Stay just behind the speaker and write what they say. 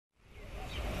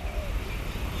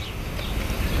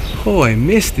Oh, I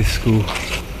missed this school.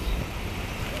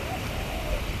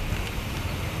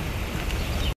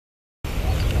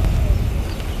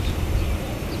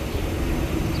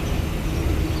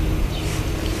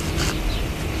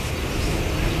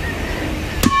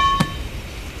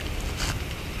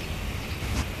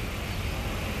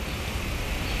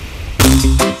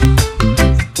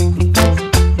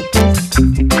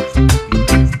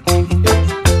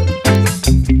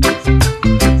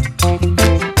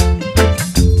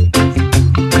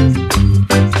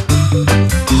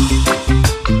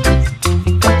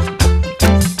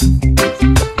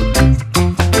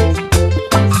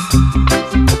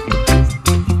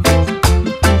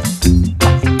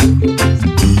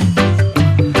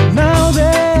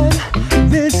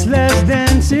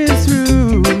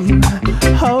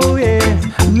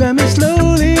 Let me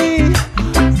slowly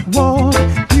walk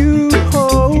you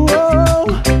home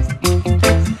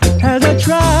as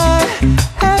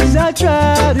I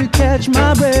try to catch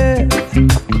my breath.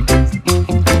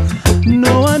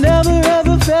 No, I never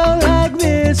ever felt like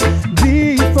this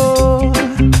before.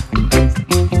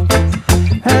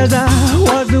 As I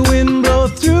watch the wind blow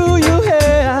through your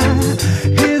hair, I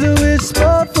hear the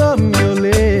whisper from your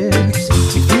lips,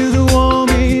 feel the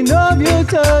warming of your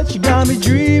touch, got me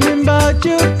dreaming about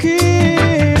your kiss.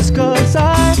 'Cause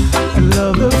I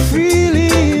love the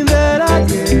feeling that I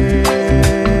get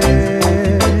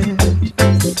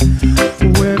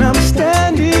when I'm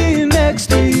standing next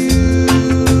to you.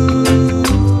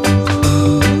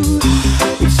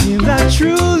 It seems I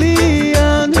truly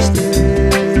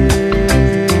understand.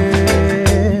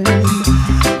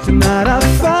 Tonight I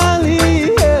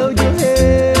finally held your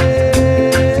hand.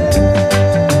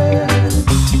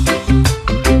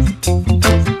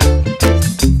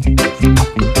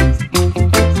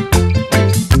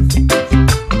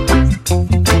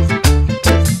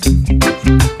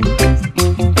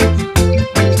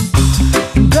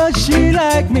 Does she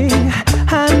like me?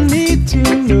 I need to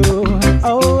know.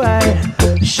 Alright,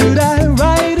 should I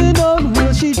write a note?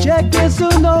 Will she check yes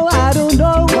or no? I don't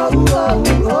know.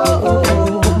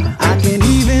 I can't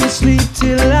even sleep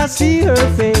till I see her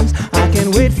face. I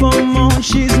can't wait for more.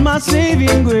 She's my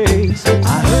saving grace.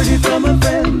 I heard it from a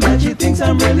friend that she thinks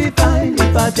I'm really fine.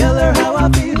 If I tell her how I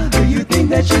feel, do you think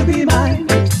that she'll be mine?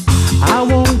 I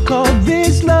won't call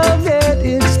this love yet,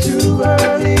 it's too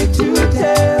early to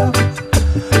tell.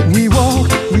 We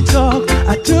walked, we talked,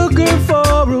 I took her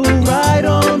for a ride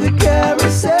on the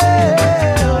carousel.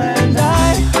 And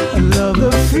I love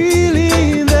the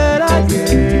feeling that I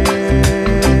get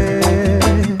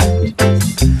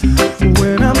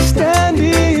when I'm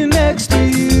standing next to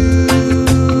you.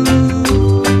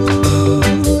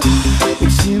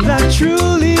 It seems I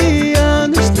truly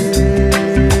understand.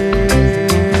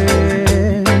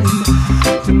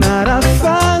 Tonight I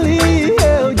finally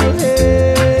held your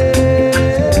hand.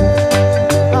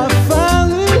 I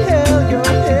finally held your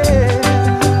hand.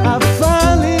 I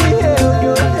finally held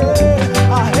your hand.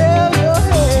 I held your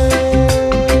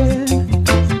hand.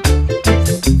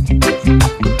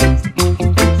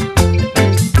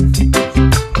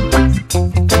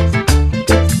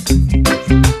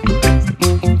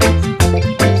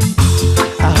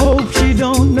 I hope she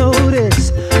don't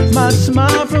notice my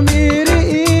smile from ear to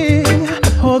ear,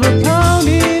 or the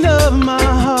pounding of my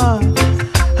heart.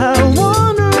 I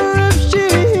wonder if she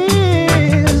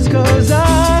hears, 'cause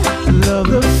I love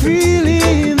the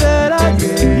feeling that I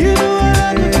get. You know I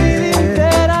love the feeling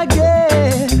that I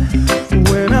get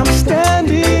when I'm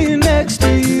standing next to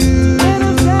you. When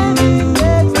I'm standing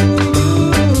next to you.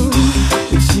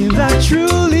 It seems I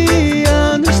truly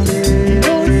understand.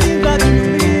 Oh, it seems I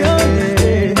truly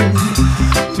understand.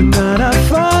 Tonight I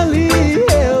finally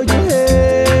held your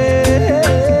hand.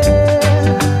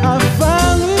 I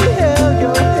finally held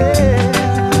your hand.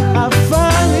 I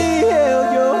finally held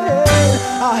your hand.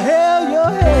 I held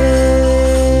your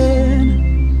hand.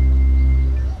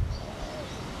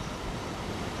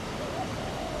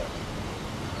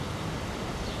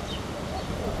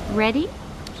 Ready?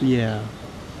 Yeah.